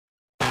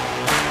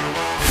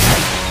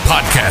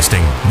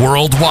Podcasting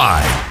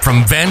worldwide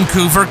from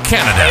Vancouver,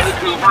 Canada.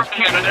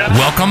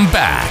 Welcome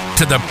back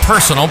to the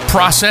Personal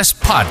Process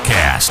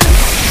Podcast.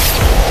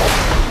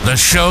 The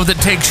show that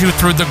takes you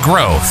through the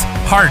growth,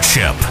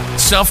 hardship,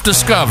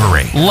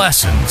 self-discovery,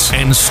 lessons,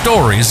 and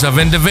stories of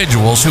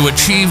individuals who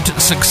achieved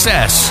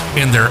success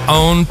in their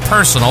own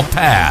personal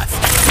path.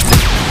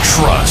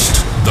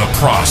 Trust the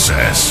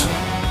process.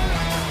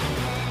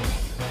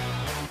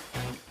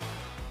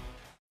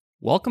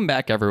 Welcome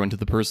back, everyone, to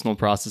the Personal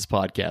Process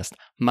Podcast.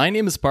 My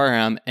name is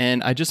Parham,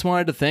 and I just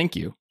wanted to thank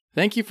you.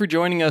 Thank you for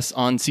joining us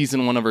on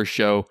Season 1 of our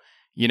show.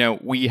 You know,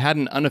 we had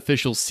an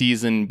unofficial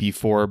season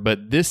before,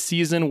 but this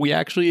season we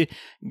actually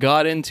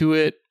got into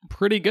it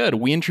pretty good.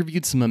 We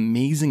interviewed some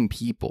amazing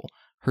people,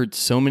 heard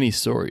so many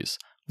stories,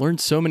 learned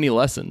so many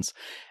lessons,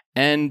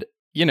 and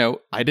you know,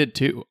 I did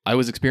too. I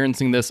was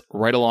experiencing this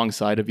right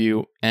alongside of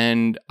you,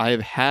 and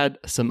I've had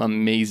some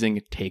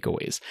amazing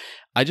takeaways.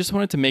 I just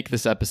wanted to make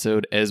this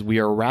episode as we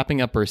are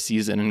wrapping up our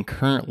season, and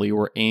currently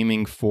we're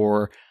aiming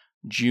for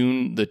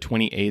June the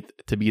 28th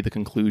to be the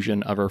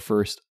conclusion of our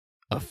first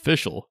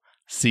official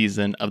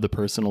season of the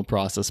Personal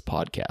Process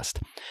Podcast.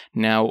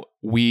 Now,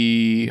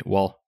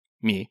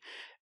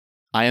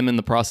 I am in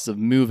the process of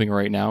moving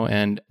right now,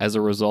 and as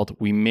a result,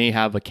 we may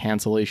have a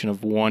cancellation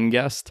of one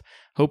guest.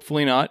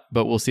 Hopefully not,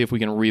 but we'll see if we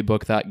can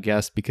rebook that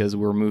guest because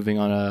we're moving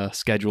on a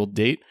scheduled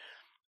date.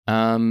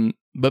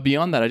 But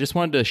beyond that, I just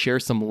wanted to share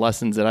some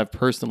lessons that I've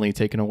personally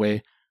taken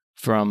away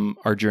from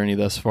our journey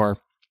thus far.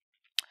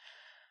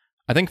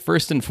 I think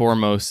first and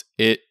foremost,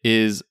 it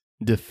is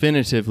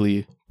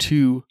definitively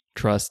to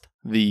trust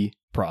the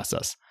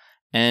process.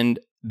 And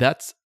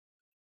that's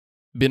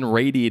been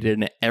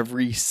radiated in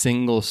every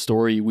single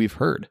story we've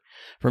heard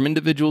from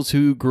individuals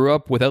who grew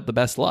up without the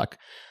best luck,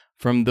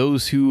 from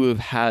those who have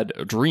had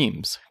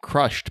dreams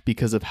crushed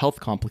because of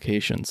health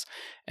complications.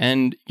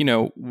 And, you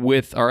know,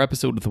 with our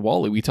episode with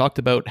Wally, we talked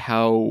about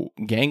how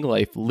gang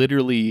life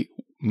literally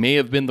may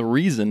have been the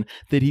reason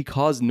that he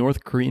caused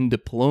North Korean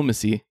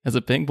diplomacy as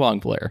a ping pong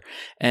player.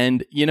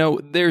 And, you know,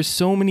 there's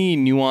so many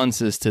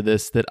nuances to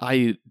this that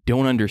I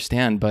don't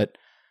understand, but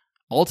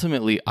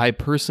ultimately, I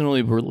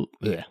personally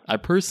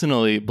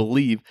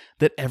believe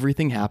that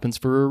everything happens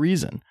for a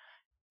reason.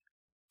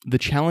 The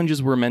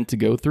challenges we're meant to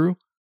go through,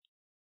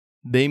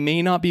 they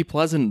may not be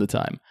pleasant at the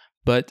time,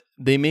 but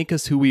they make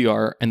us who we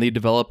are, and they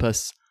develop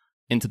us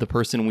into the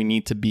person we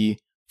need to be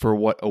for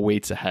what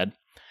awaits ahead.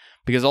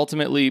 Because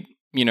ultimately,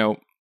 you know,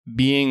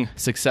 being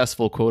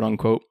successful, quote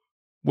unquote,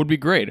 would be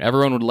great.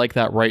 Everyone would like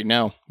that right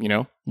now, you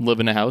know,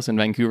 live in a house in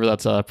Vancouver.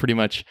 That's a pretty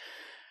much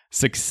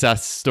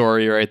success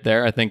story right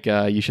there. I think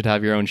you should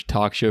have your own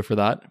talk show for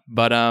that.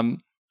 But,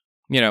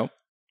 you know,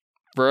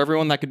 for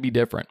everyone that could be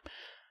different.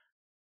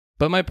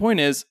 But my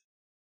point is,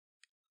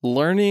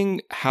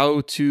 learning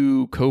how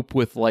to cope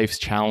with life's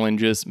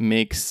challenges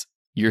makes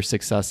your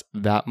success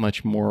that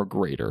much more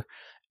greater.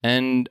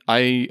 And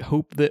I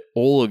hope that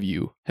all of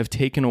you have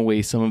taken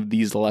away some of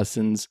these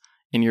lessons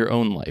in your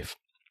own life.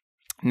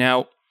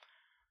 Now,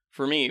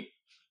 for me,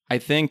 I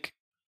think,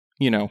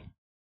 you know,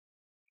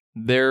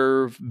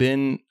 there have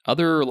been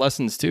other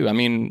lessons too. I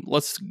mean,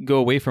 let's go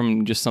away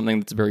from just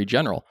something that's very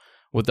general.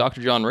 With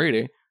Dr. John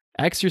Rady,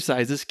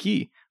 exercise is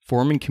key.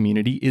 Forming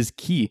community is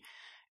key.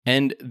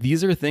 And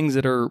these are things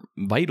that are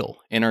vital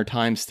in our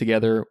times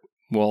together,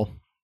 well,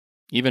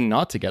 even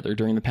not together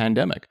during the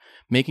pandemic.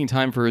 Making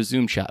time for a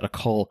Zoom chat, a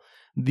call.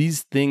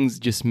 These things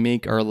just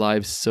make our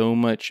lives so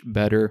much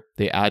better.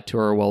 They add to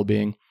our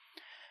well-being.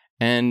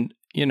 And,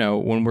 you know,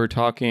 when we're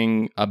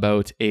talking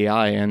about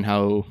AI and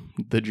how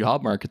the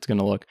job market's going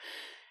to look,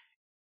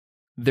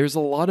 there's a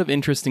lot of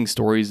interesting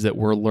stories that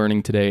we're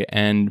learning today.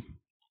 And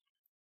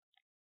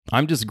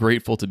I'm just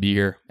grateful to be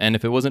here. And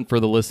if it wasn't for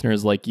the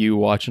listeners like you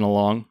watching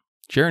along,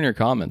 sharing your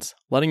comments,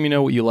 letting me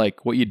know what you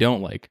like, what you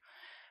don't like,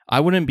 I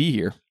wouldn't be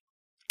here.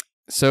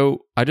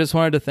 So I just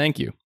wanted to thank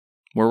you.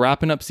 We're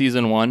wrapping up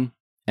season 1,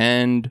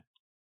 and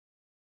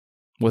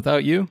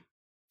without you,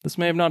 this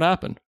may have not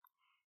happened.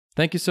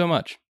 Thank you so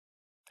much.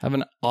 Have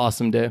an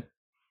awesome day.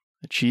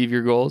 Achieve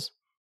your goals,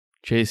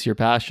 chase your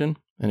passion,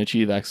 and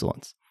achieve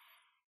excellence.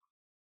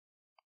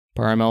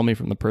 Parham Elmi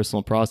from The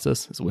Personal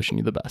Process is wishing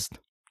you the best.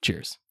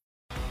 Cheers.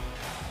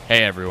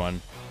 Hey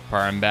everyone,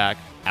 Parham back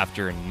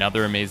after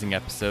another amazing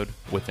episode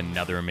with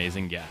another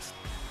amazing guest.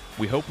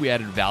 We hope we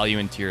added value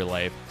into your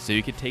life so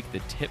you could take the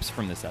tips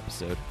from this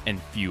episode and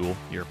fuel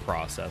your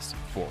process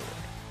forward.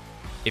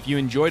 If you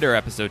enjoyed our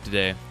episode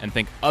today and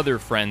think other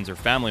friends or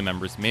family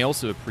members may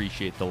also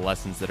appreciate the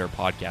lessons that our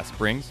podcast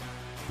brings,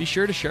 be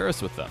sure to share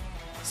us with them.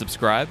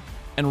 Subscribe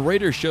and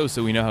rate our show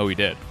so we know how we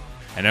did.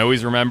 And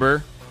always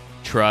remember,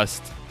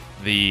 trust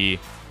the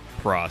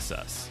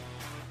process.